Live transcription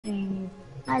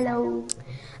Hello.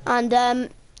 And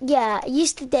yeah,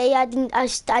 yesterday I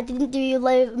didn't do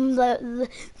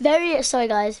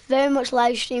very much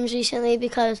live streams recently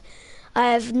because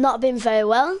I have not been very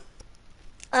well.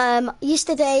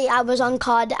 Yesterday I was on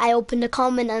COD, I opened a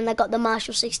comment and I got the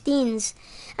Marshall 16s.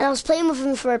 And I was playing with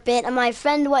him for a bit and my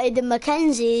friend wanted the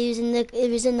Mackenzie, he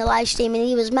was in the live stream and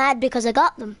he was mad because I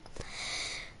got them.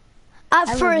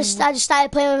 At first I just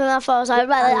started playing with him and I thought I was like,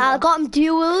 right, I got him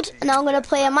dueled and I'm going to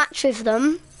play a match with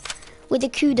them. With the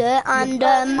CUDA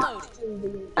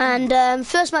and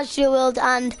first match dueled,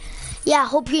 and yeah, I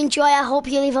hope you enjoy. I hope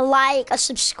you leave a like, a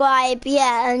subscribe,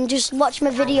 yeah, and just watch my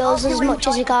videos as much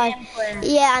as you can.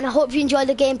 Yeah, and I hope you enjoy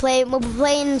the gameplay. We'll be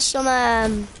playing some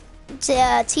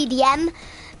TDM,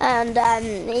 and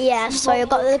yeah, so you've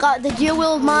got the dual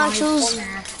wield marshals,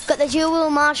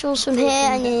 from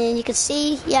here, and you can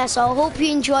see, yeah. So I hope you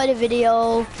enjoy the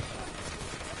video.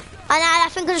 And I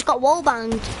think I just got wall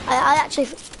banged. I actually.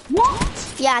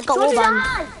 What? Yeah, I got wall banged.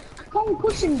 I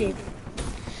concussed it.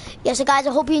 Yeah, so guys,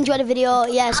 I hope you enjoyed the video.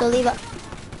 Yeah, so leave it.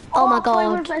 Oh my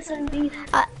god.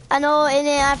 I know,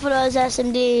 innit, I thought it was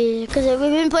SMD. Because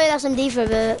we've been playing SMD for a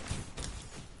bit.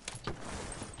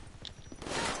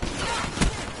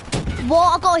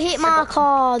 What? I got a hit mark.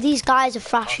 Oh, these guys are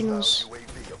thrashing us.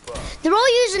 They're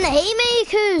all using the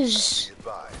haymakers.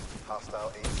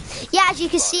 Yeah, as you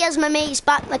can see, as my mate's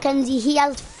back, Mackenzie, he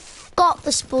has got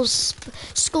the skull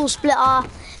splitter.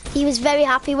 He was very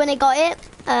happy when he got it.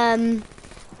 I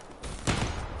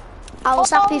was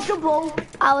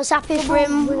happy for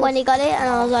him when he got it, and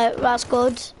I was like, that's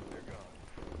good.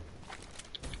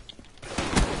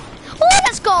 Oh,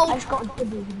 let's go!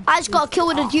 I just got a kill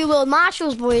with the dual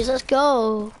marshals, boys. Let's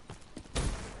go.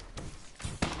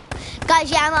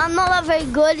 Guys, yeah, I'm not that very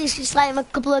good. It's just like a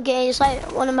couple of games,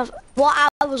 like one of my. What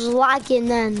I was lagging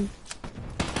then.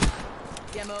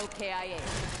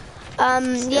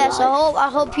 Yeah, so I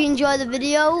hope you enjoy the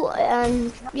video,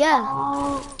 and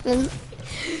yeah. And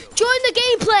join the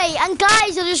gameplay, and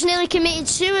guys, I just nearly committed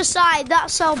suicide.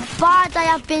 That's how bad I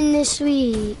have been this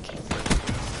week.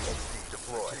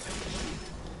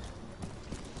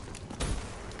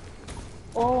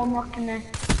 Oh, I'm rocking it.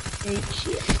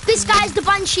 This guy's the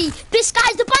Banshee. This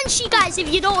guy's the Banshee, guys. If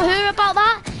you don't hear about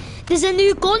that, there's a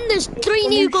new gun. There's 3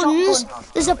 new guns.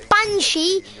 There's a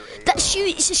Banshee that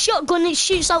shoots. It's a shotgun. It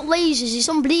shoots out lasers. It's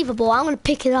unbelievable. I'm gonna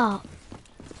pick it up.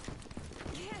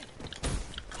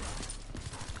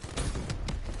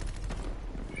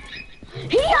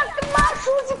 He has the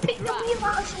marshals. He picked up your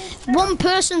marshals. One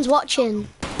person's watching.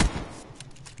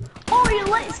 Oh, yeah,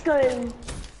 let's go.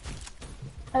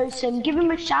 Awesome. Give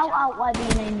him a shout out. Whatever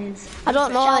your name is. I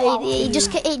don't know.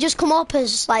 It just come up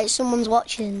as like someone's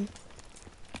watching.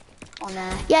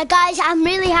 Yeah, guys, I'm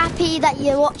really happy that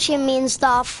you're watching me and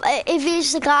stuff. If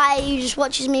it's the guy who just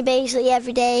watches me basically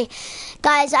every day,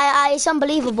 guys, it's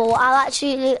unbelievable. I'll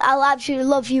absolutely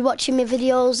love you watching my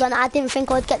videos, and I didn't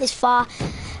think I would get this far.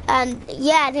 And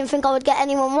yeah, I didn't think I would get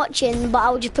anyone watching, but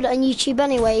I would just put it on YouTube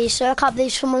anyway. So I can't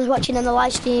believe someone's watching on the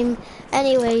live stream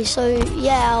anyway. So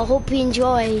yeah, I hope you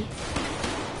enjoy.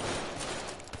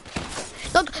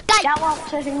 Look, guys. Shout out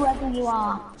to whoever you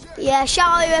are. Yeah, shout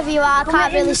out whoever you are. I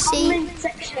can't really see. Comment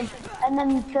section, and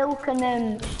then Phil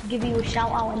can give you a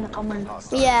shout out in the comments.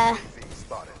 Yeah.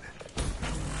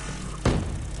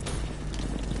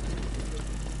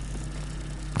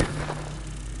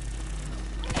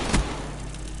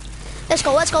 Let's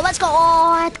go, let's go, let's go.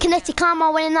 Oh, I had kinetic karma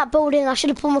when in that building. I should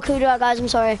have pulled my CUDA out, guys. I'm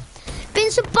sorry.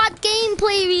 Been some bad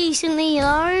gameplay recently, you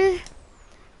know.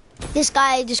 This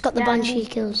guy just got the Banshee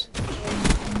kills.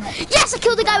 Yes, I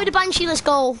killed the guy with the Banshee. Let's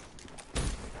go.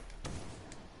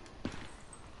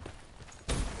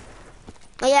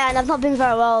 Yeah, and I've not been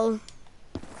very well.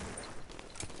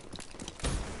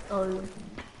 Oh,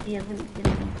 yeah.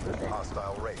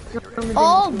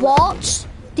 Oh, what?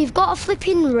 They've got a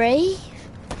flipping ray.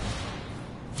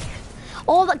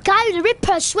 Oh, that guy with the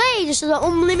Ripper, I swear, just an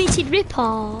unlimited Ripper.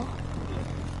 Oh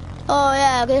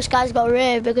yeah, this guy's got a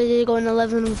ray because he's going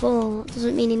 11 and 4.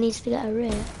 Doesn't mean he needs to get a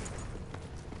ray.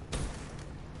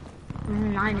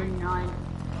 9 and 9.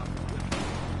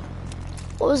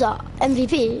 What was that?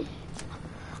 MVP?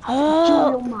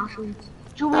 Oh.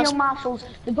 Julian Marshals,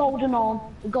 the golden arm,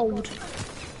 the gold.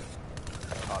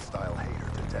 Hostile hater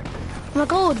detected. Oh my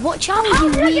god, watch out,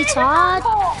 you retard!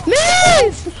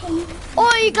 Move!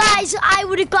 Oh, you guys, I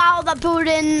would have got out of that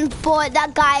building, but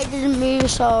that guy didn't move,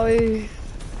 so...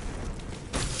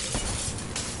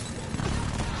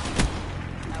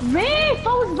 Rafe, I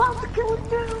was about to kill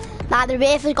him. Nah, the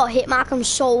Rafe has got hit mark, I'm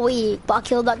so weak, but I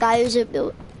killed that guy who's a...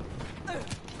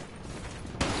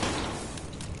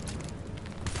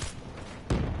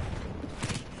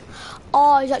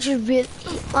 Oh, he's actually really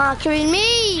marking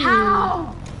me.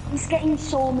 How? He's getting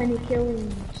so many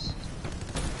kills.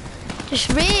 Just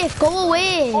Rafe, go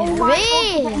away. Oh my God, he's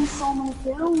Rafe. getting so many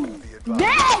kills.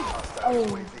 Rafe!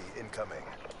 Oh.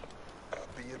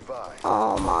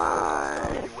 Oh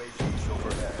my.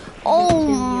 Oh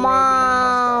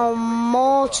my.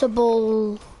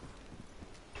 Multiple.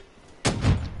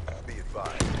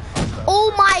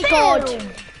 Oh my God.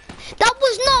 That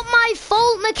was not my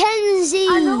fault, Mackenzie.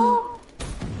 I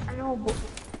know, but...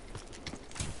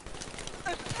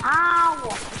 Ow!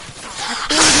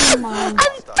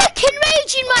 I'm freaking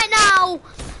raging right now.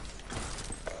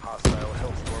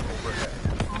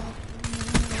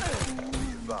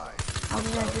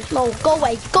 No, go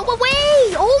away. Go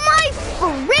away. Oh my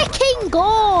freaking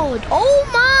God. Oh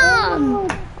man.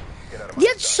 You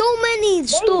had so many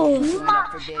stuff.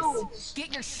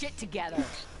 Get your shit together.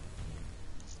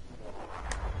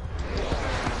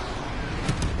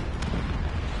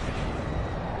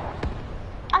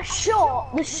 I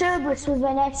shot the Cerberus with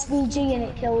an SVG and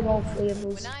it killed all three of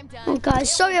us. Oh,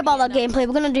 guys, sorry about that gameplay.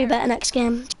 We're going to do better next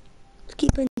game.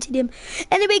 Keep playing TDM.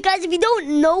 Anyway, guys, if you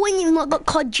don't know and you've not got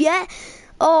COD yet,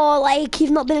 or like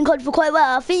you've not been in COD for quite a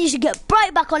while, I think you should get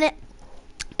right back on it.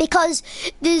 Because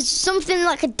there's something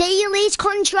like a daily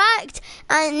contract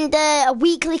and a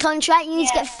weekly contract. You need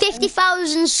to get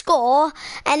 50,000 score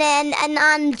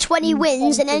and 20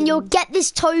 wins, and then you'll get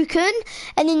this token,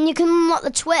 and then you can unlock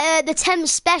the temp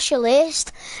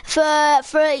specialist for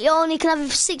you only can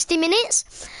have 60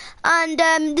 minutes. And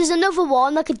there's another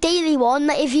one, like a daily one,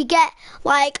 that if you get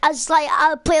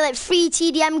I'll play like 3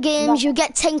 TDM games, you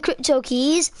get 10 crypto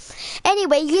keys.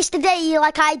 Anyway, yesterday,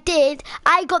 like I did,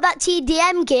 I got that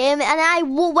TDM game,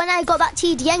 and when I got that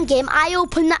TDM game, I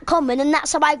opened that common, and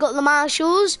that's how I got the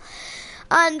marshals.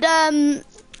 And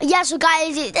yeah, so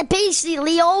guys,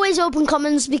 basically always open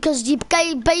commons because you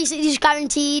basically just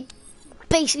guaranteed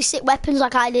basically sick weapons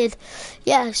like I did.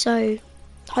 Yeah, so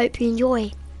hope you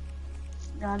enjoy.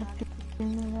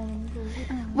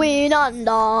 When I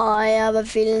die, I have a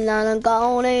feeling that I'm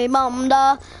gonna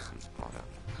bumda.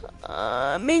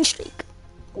 Mean streak.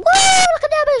 Woo! Look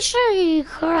at that mean streak.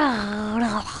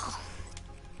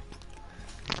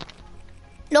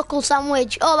 Knuckle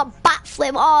sandwich. Oh, the bat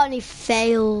flip. Oh, and he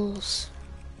fails.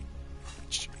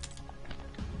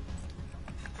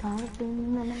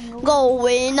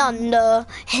 Going under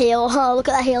hill. Oh, look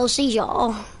at that hill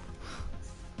seashore.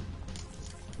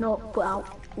 No, put out.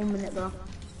 1 minute though.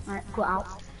 Right, put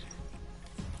out.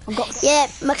 Yeah,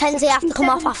 Mackenzie, I have to come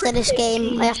off after this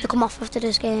game. I have to come off after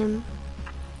this game.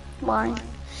 Why?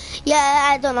 Yeah,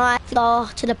 I don't know. I have to go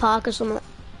to the park or something.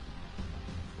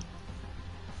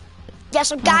 Yeah,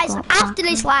 so guys, after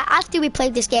this, after we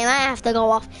played this game, I have to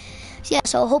go off. So, yeah,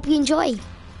 so I hope you enjoy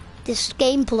this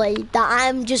gameplay that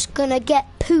I'm just gonna get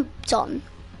pooped on.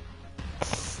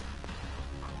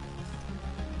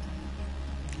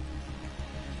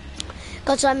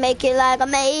 Cause I make it like I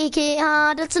make it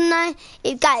harder tonight.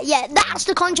 Yeah, that's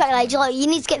the contract. Like, you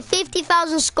need to get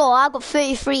 50,000 score. I got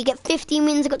 33. Get 15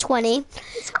 wins. I got 20.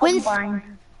 It's combined.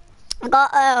 I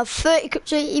got 30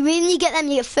 crypto. When you get them,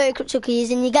 you get 30 crypto keys,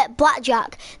 and you get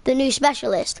Blackjack, the new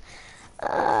specialist.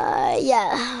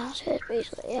 Yeah. So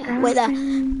basically, yeah. Wait there,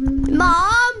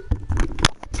 Mom.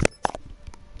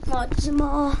 Oh, does it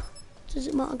matter? Does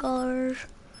it matter, guys?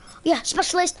 Yeah,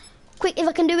 specialist. Quick, if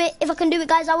I can do it,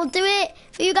 guys, I will do it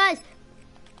for you guys.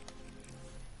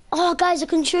 Oh, guys, I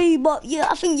can show you, but yeah,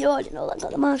 I think you already know that. Got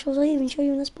the marshals. I'll even show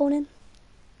you when I spawn in.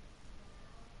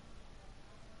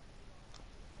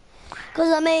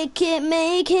 Cause I make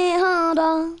it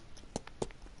harder.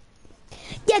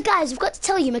 Yeah, guys, I've got to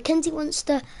tell you, Mackenzie wants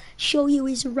to show you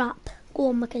his rap. Go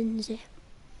on, Mackenzie.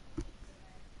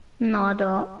 No, I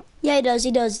don't. Yeah,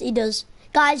 he does.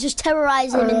 Guys, just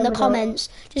terrorise him in the comments.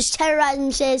 Just terrorise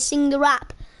him, say, sing the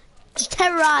rap. Just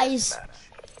terrorise.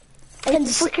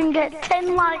 If we can get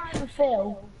 10 likes for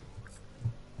Phil.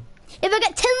 If I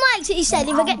get 10 likes, he said,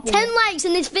 if I get 10 likes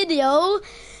in this video,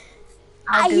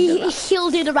 he'll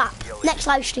do the rap. Next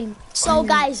live stream. So,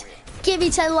 guys, give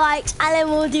me 10 likes, and then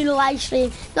we'll do the live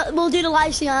stream. We'll do the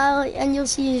live stream, and you'll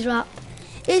see his rap.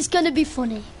 It's going to be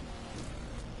funny.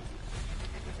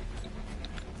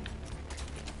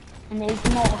 And there's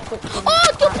more oh,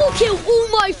 double kill! Oh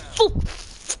my fuck!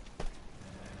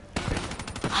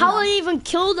 How I even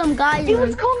killed them, guys? He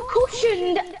was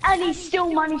concussioned and he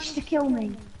still managed to kill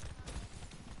me.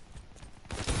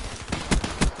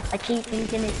 I keep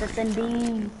thinking it's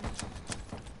SMB.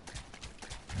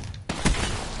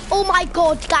 Oh my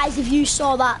god, guys, if you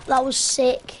saw that, that was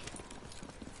sick.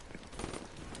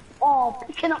 Oh,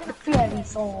 picking up the fairy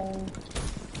soul.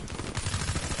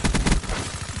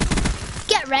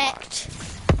 Get wrecked.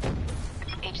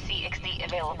 HCXD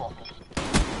available.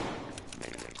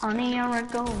 Honey, you're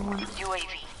going.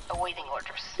 UAV awaiting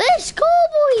orders. Let's go,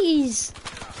 boys.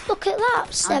 Look at that,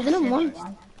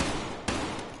 7-1.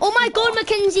 Oh my God,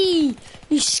 Mackenzie,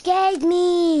 you scared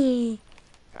me.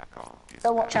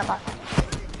 So watch out back.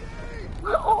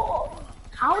 Oh,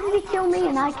 how did he kill me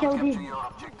and I killed him?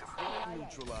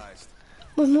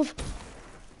 Move.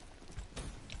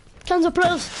 Hands up,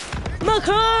 please.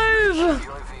 Mackenzie.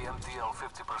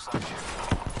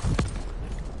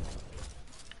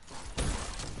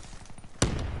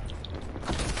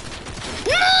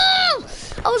 No!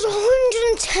 I was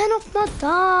 110 off my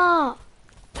dart.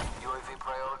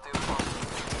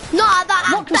 Not at that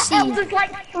accuracy. What the hell? There's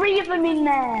like 3 of them in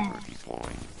there.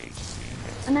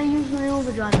 And I use my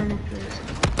overdrive on it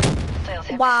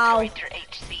first. Wow.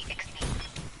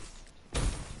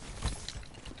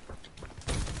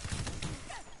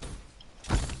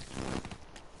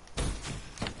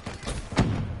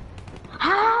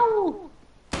 How?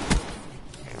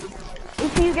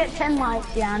 If you get 10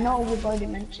 likes, yeah, I know we've already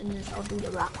mentioned this, I'll do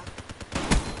the rap.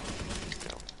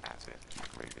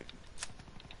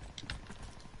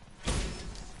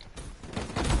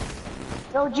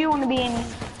 So do you want to be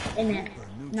in it?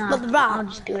 No, But the rap? I'll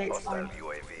just do it, it's fine.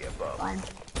 Fine.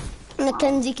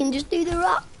 Mackenzie can just do the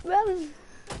rap, bro.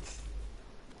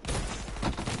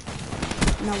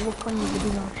 No, look on your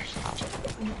video.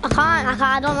 I can't,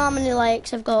 I don't know how many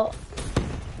likes I've got.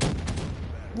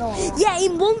 No. Yeah,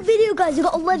 in one video, guys, I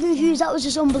got 11 views. That was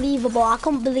just unbelievable. I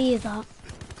couldn't believe that.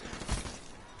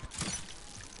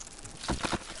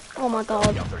 Oh my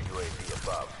God.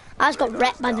 I just got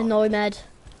wrecked by the Nomad.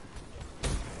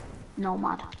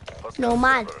 Nomad.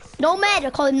 Nomad. Nomad, I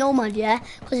call him Nomad, yeah?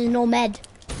 Because he's Nomad.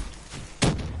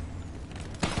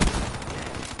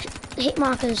 Hit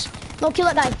markers. No, kill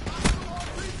that guy.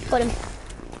 Got him.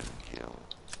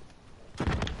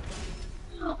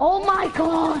 Oh my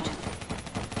God!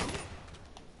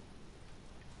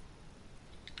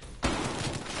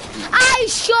 I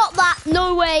shot that!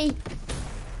 No way!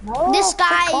 No, This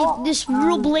guy, fuck this off.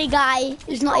 rubbly guy,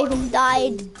 is not even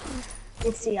died.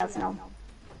 Let's see us now.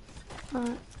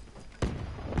 Alright.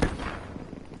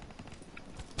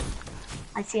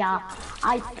 ICR.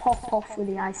 I pop off with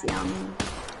the ICR.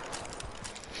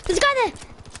 There's a guy there!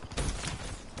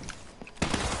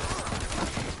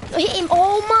 Hit him!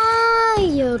 Oh my!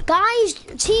 Guys,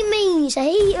 teammates, I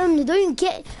hate them.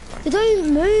 They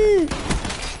don't move.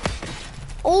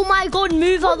 Oh my God,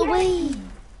 move out of the way.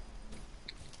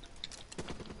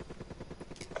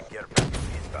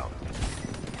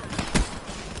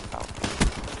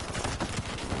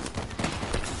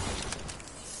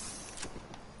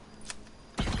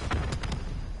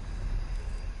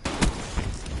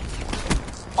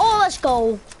 Oh, let's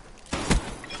go.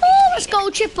 Oh, let's go,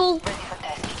 triple.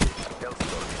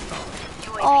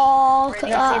 Oh,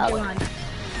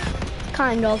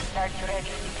 kind of.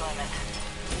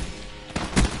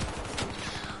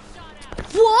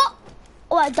 What?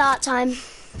 Oh, at that time.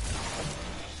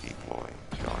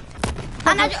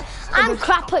 And I'm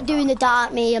crap at doing the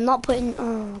dart, me. I'm not putting.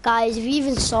 Oh, guys, if you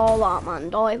even saw that,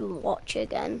 man, don't even watch it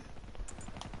again.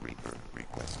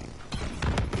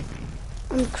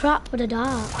 I'm crap with a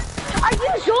dart. I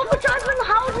used overdrive and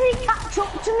how did he catch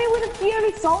up to me with a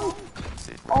Fury song?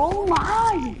 Oh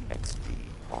my!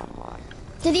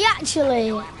 Did he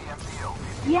actually?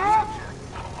 Yeah!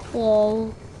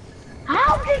 Whoa.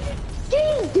 How did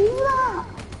he do that?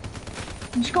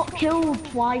 I just got killed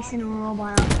twice in a row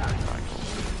by that guy.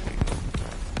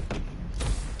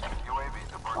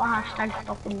 Or hashtag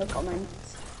stop in the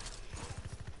comments.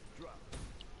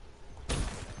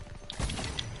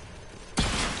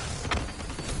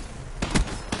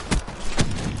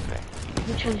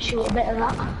 I'm trying to shoot a bit of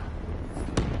that.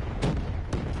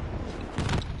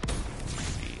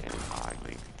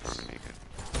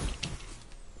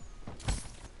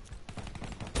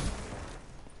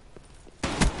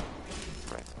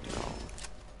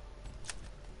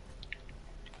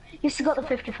 You still got the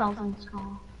 50,000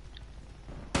 score.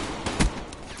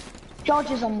 George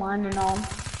is online and all.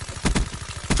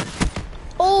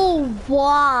 Oh,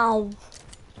 wow.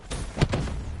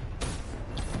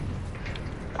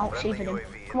 I'll see for them.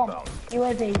 Come on,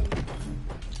 UAV.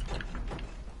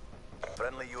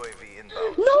 Friendly UAV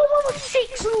inbound. No one was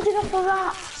 600 off of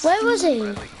that. Where was he?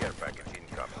 Friendly care package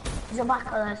incoming. He's a back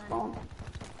of their spawn.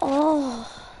 Oh.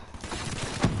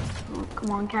 Oh,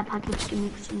 come on, care package, give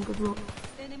me some good luck.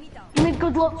 Give me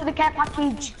good luck for the care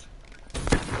package.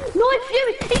 No, it's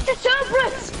you! It's the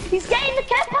Cerberus! He's getting the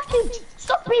care package!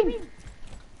 Stop him!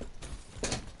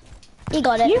 He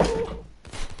got it. You!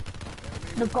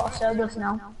 They've got a Cerberus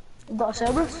now. They've got a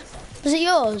Cerberus. Was it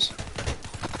yours?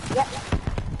 Yep.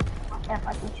 Care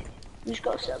package. You just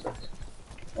got to serve us.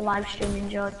 The live streaming,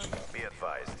 George. Be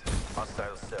advised.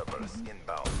 Hostile servers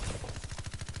inbound.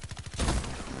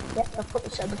 Yep, I've put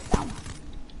the servers down.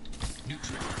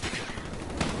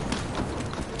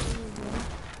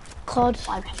 COD.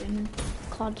 Live streaming.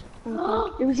 COD.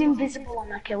 He was invisible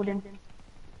when I killed him.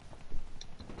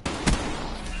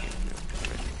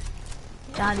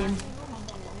 Got him.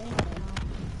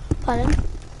 Pardon?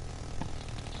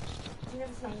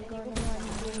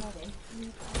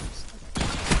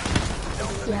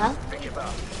 Yeah.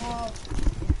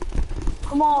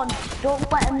 Come on,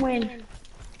 don't let him win.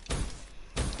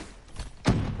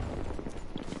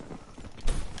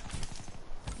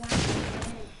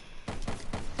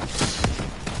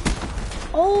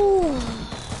 Oh,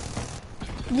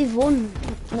 they've won.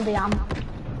 No, they am.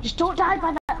 Just don't die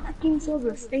by that fucking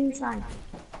silver. Stay inside.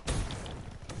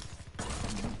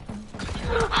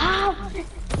 How?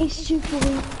 He's super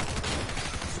weak.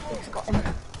 He's got him.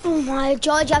 Oh my,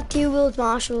 George, have 2 world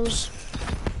marshals.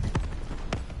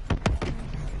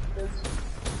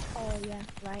 Oh yeah,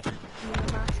 right. New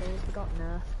marshals, we got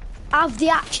nerf. Have they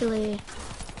actually?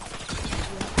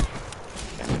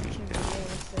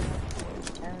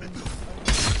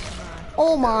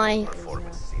 Oh my.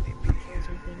 Performance CDP.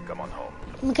 Come on home.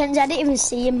 Mackenzie, I didn't even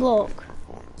see him, look.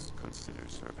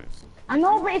 I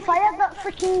know, but if I had that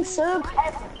freaking serve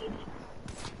package.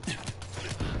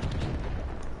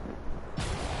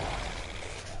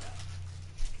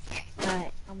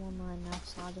 Right, I'm online now,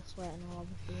 so I'll just wait in the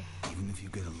lobby for you. Even if you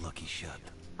get a lucky shot.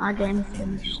 My game's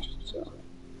finished. So.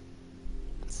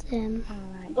 Same.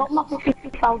 Alright. Got my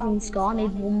 50,000 score, I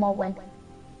need one more win.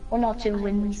 1 or 2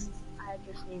 wins. I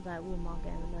just need like one more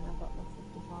game and then I've got my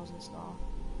 50,000 score.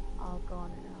 I'll go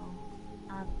on it now.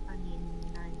 I need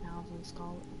 9,000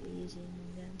 score, it'll be easy in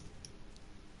one game.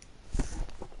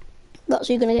 That's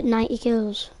you're gonna get 90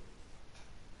 kills.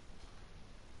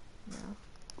 No.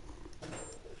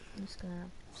 I'm just gonna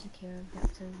secure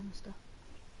objectives and stuff.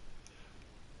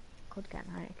 Could get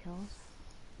 90 kills.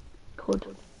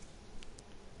 Could.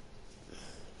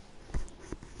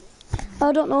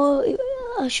 I don't know.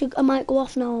 I might go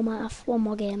off now. I might have one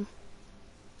more game.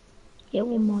 Get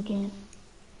one more game.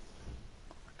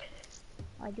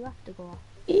 I do have to go off.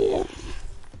 Yeah.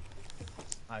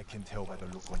 I can tell by the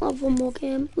look I'll have one more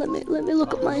game. Let me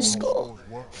look at my score.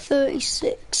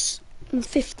 36 and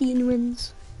 15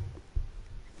 wins.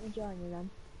 Let me join you then.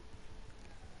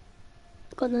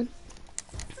 Go on then.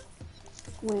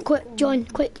 Wait, Quick, join,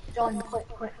 quick. John,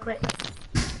 quick.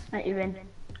 Right, you're in.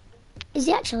 Is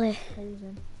he actually? Who's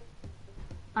in?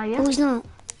 Are you? Oh, he's not.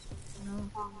 No.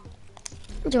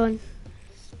 Join.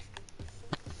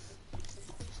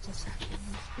 Just a second.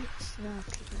 No,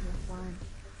 people are flying.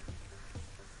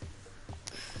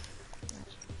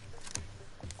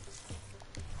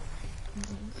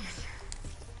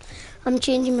 I'm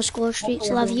changing my score streak,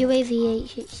 so I'll have UAV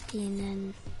 860 and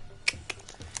then...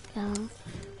 Yeah.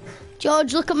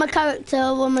 George, look at my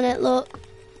character, 1 minute, look.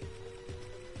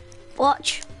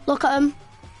 Watch, look at him.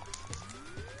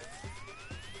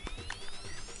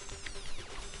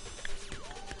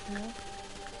 No.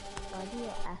 Why do you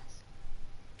S?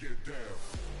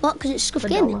 What, because it's Scuff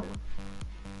Gaming? No,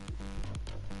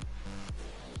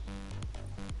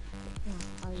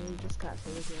 I really just can't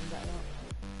see the game better.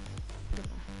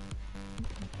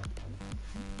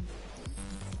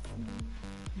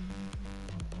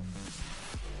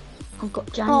 I've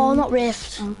got Jan. Oh, not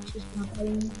Rift. Oh, she's not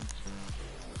playing.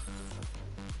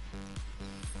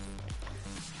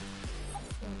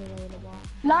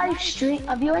 Live stream.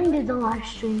 Have you ended the live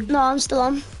stream? No, I'm still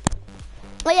on.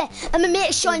 Oh yeah, and my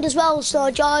mate's joined as well,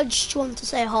 so George, do you want to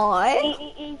say hi?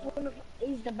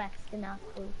 He's the best in our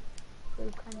crew kind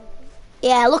of thing.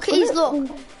 Yeah, look at his look.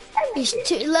 He's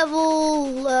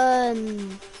level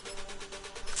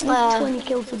 20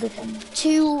 kills with the thing.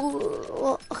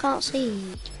 I can't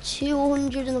see.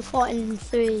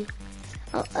 243.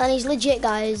 And he's legit,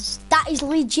 guys. That is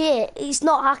legit. He's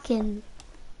not hacking.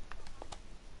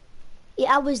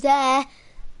 Yeah, I was there.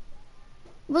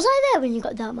 Was I there when you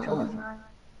got that, man?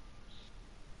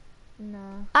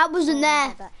 No. I wasn't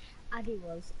there. Addy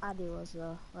was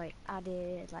though. Like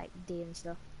Addy, like D and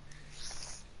stuff.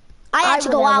 I had to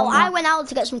go out. went I went out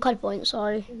to get some COD points,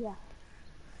 sorry. Yeah.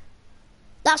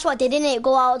 That's what I did, innit?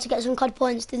 Go out to get some COD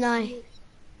points, didn't I?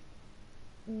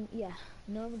 Yeah.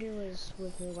 Nobody was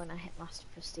with me when I hit Master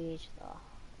Prestige though,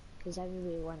 because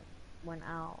everybody went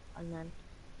out, and then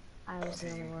I was the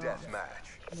only one. And then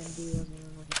D was the only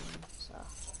one. So.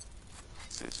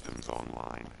 Systems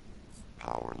online.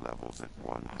 Power levels at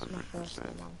 100%. That's my first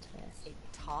one today. It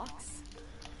talks?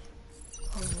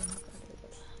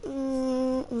 You're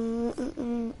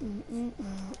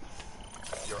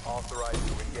authorized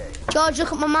to engage. George,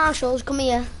 look at my marshals. Come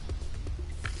here.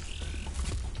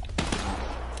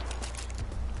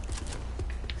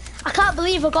 I can't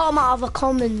believe I got them out of a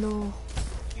common though.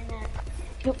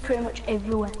 You're pretty much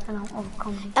everywhere and out of a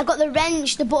common. I got the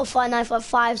wrench, the butterfly knife like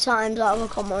 5 times out of a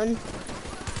common.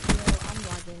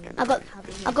 I got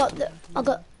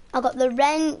the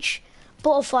wrench,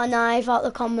 butterfly knife out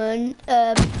of the common.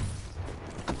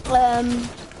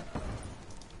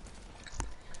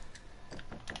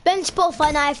 Bench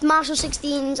butterfly knife, Marshall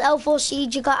 16s, L4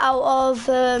 Siege you got out of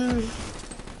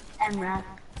MRAD.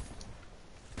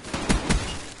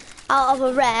 out of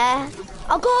a rare.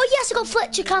 Oh god, yes, I got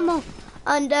Fletcher camo.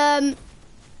 And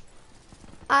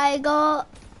I got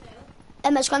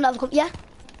MS Grand out of yeah.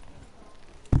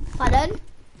 Pardon?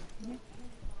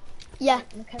 Yeah.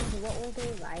 Mackenzie, what we'll do,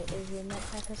 right, is we'll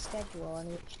make like a schedule on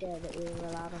each day that we were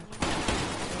allowed on.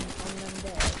 And on them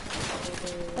days, we'll do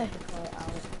what we call it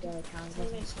our daily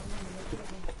challenges.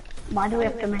 Why do we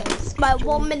have to make this? Right,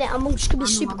 1 minute, I'm just gonna be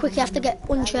super quick, you have to get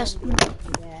unchest.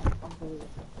 Yeah, unbelievable.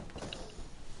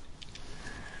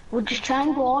 We'll just try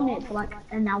and go on it for like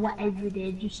an hour every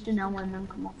day, just an hour and then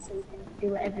come off so we can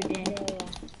do it every day. Yeah.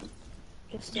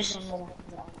 Just as long as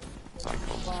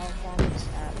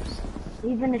steps.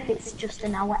 Even if it's just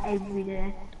an hour every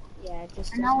day. Yeah,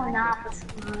 just an hour and a half or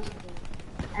something.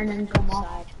 And then come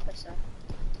off.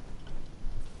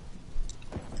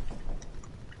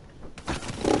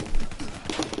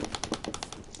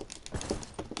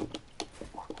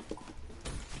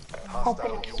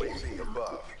 Hostile UAV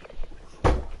above.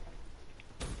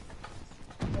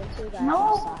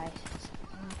 No!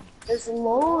 There's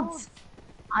loads.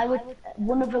 I would,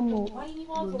 one of them will really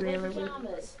good.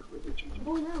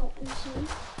 Going out and see.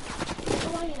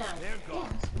 How are you now? They're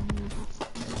gone.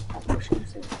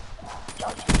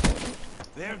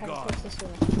 They're gone.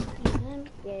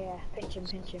 Yeah, pinch him.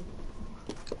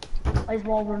 He's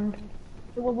wall running.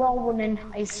 They were wall running.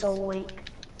 He's so weak.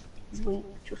 He's weak,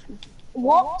 trust me.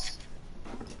 What?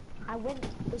 I went,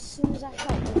 as soon as I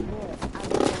shot one bullet, I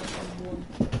went down from one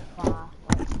bar,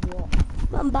 like what?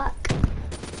 I'm back.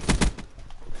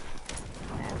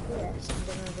 After this, I'm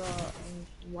gonna go and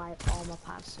wipe all my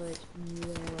pads so it's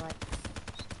really like,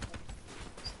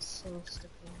 it's so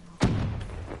sticky now.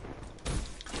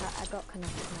 I got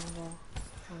connected now.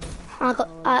 I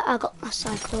got my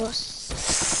cyclos.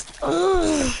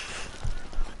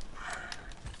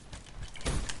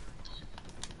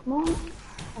 Come on.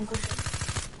 I'm good.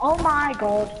 Oh my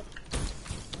god.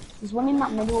 There's one in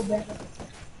that middle bit.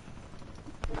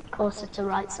 Closer to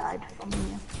right side from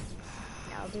here.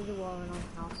 Yeah, I'll do the wall and on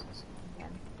houses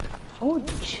again.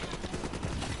 Fudge.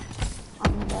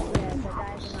 Yeah, the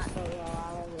guys in that door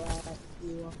are everywhere, like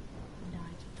you up and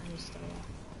died, and he's still there.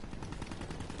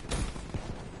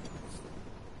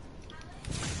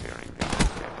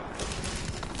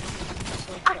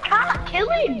 I can't kill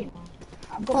him!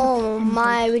 Oh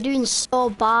my, we're doing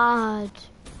so bad.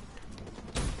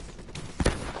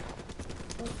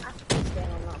 After this game,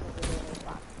 I'm not going to do it as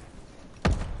bad.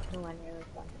 Nowhere near as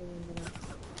bad, because I'm going to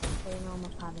clean all my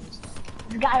pads and stuff.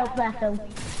 There's a guy up there, Phil.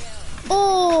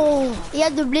 Oh, he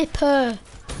had the Ripper.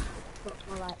 Put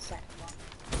my right set.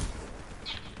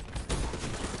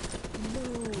 No,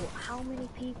 how many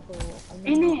people?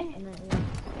 In it.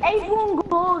 Everyone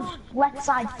goes left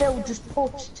side, Phil, just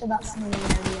push to that small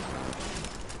area.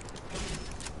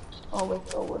 Oh, wait,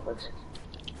 with us.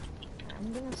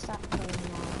 I'm gonna start playing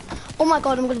now. Oh my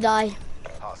god, I'm gonna die.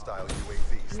 Hostile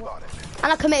UAV spotted.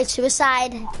 And I committed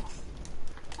suicide. Do you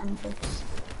And this.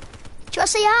 want to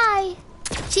say hi?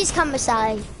 She's camera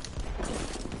side. Do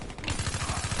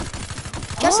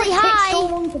you want to say It takes hi? so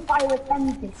long to fire with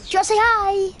empty. Do you want to say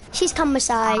hi? She's camera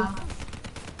side.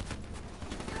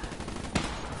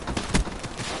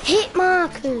 Hit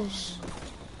markers.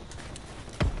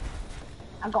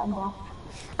 I got him both.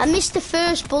 I missed the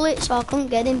first bullet, so I couldn't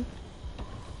get him.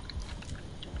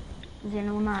 Is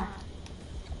anyone there?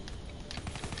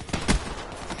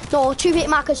 No, 2 hit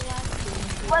markers.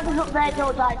 Whoever's up there,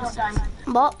 don't die.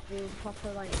 What? We'll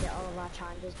properly like get all of our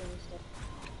challenges done and stuff.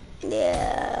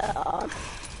 Yeah.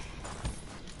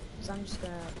 So I'm just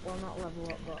gonna, well not level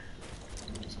up, but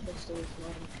just push the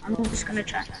I'm just gonna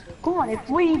try. Come on, if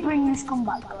we bring this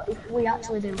comeback, if we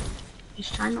actually do,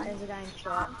 just try not. There's a guy in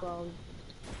church, well,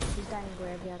 he's down in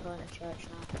graveyard going to church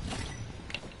now.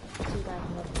 2 guys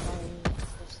in the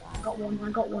side. I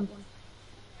got one.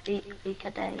 Beak, I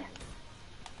dare you.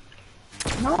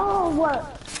 No, what?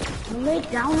 Lay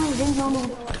down and then on the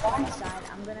Right side,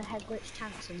 I'm gonna head glitch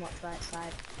tanks and watch right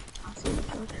side. I'll see the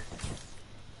code.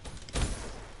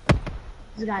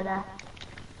 There's a guy there.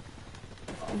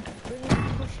 button.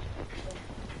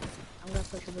 I'm gonna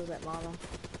push a little bit more then.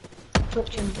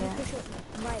 Switch him there. Push up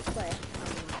right click.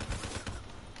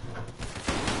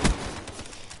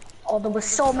 Oh, there were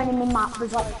so many min map.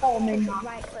 There's like 4 min map.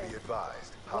 Right click. Be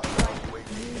advised. Hostile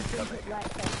UAV incoming. Right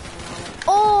click.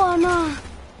 Oh no.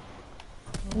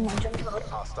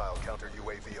 Hostile counter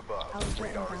UAV above.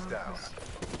 Radar is down.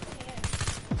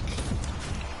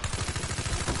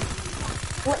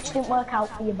 Switch didn't work out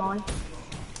for you, boy.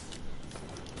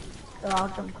 So I'll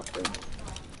jump up with you.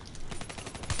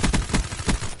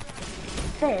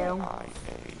 Fail.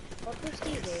 What was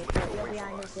Stevie? You're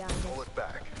behind us, behind us. Pull it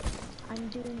back. I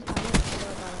don't know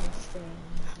about this thing.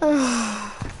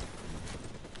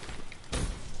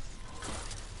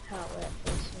 Can't wait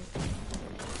for this one.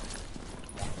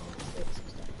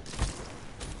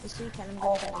 This weekend I'm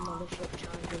gonna get another ship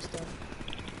challenges done.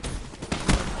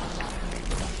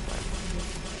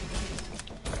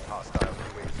 Hostile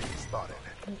UAV spotted.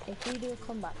 If we do a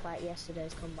comeback like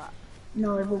yesterday's comeback.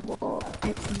 No, it will.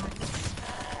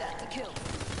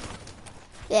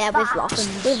 Yeah, we've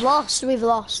lost. We've lost. We've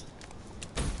lost.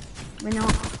 We know.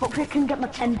 Hopefully I can get my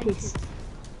 10 piece.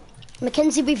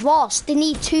 Mackenzie, we've lost. They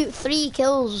need 3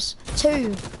 kills. 2. I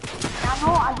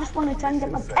know, I just want to try and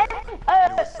get my 10.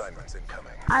 New assignments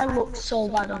incoming. I look so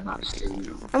bad on that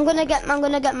stream. I'm gonna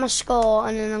get my score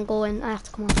and then I'm going. I have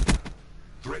to come on.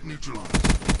 Threat neutralized.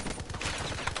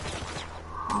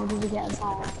 How did we get us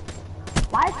all?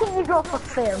 Why couldn't you go for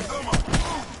Phil?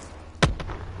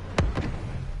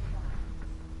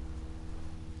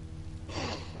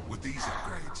 With these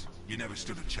upgrades, you never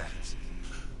stood a chance.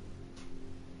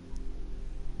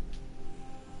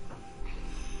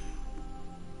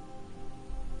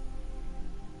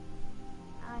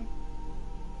 Hi.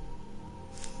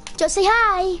 Just say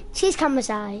hi. She's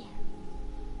Kamasai.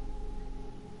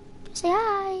 Say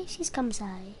hi. She's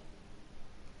Kamasai.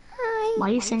 Hi. Why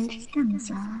are you saying she's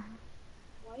Kamasai?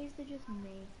 Why is there just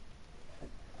me?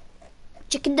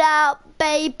 Check it out,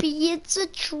 baby. It's a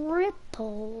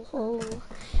triple.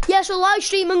 Yeah, so live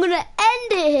stream, I'm gonna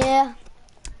end it here.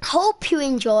 Hope you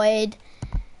enjoyed.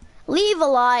 Leave a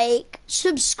like,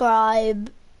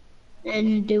 subscribe,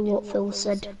 And do what Phil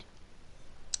said.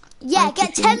 yeah, Like get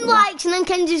if you 10 do likes and then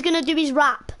Kenzie's gonna do his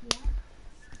rap.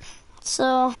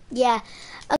 So, yeah.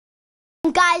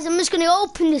 Guys, I'm just gonna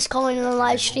open this coin on the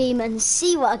live stream and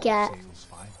see what I get.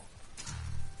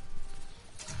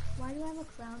 Why do I have a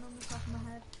crown on the top of my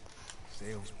head?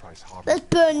 Sales price Let's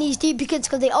burn these duplicates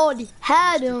because they already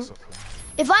had them.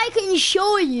 If I can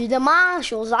show you the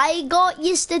Marshalls I got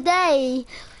yesterday.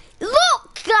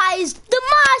 Look, guys, the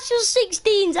Marshall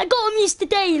 16s. I got them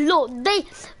yesterday. Look,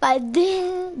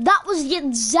 that was the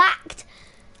exact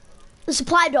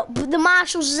supply drop, but the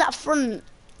Marshalls is at front.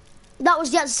 That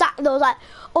was the exact. That was like,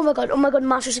 oh my god,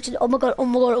 Marshall 16. Oh my god,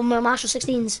 Marshall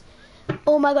 16s.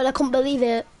 Oh my god, I couldn't believe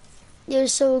it. It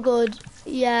was so good.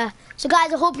 Yeah. So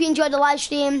guys, I hope you enjoyed the live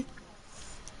stream.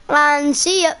 And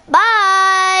see ya.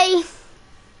 Bye.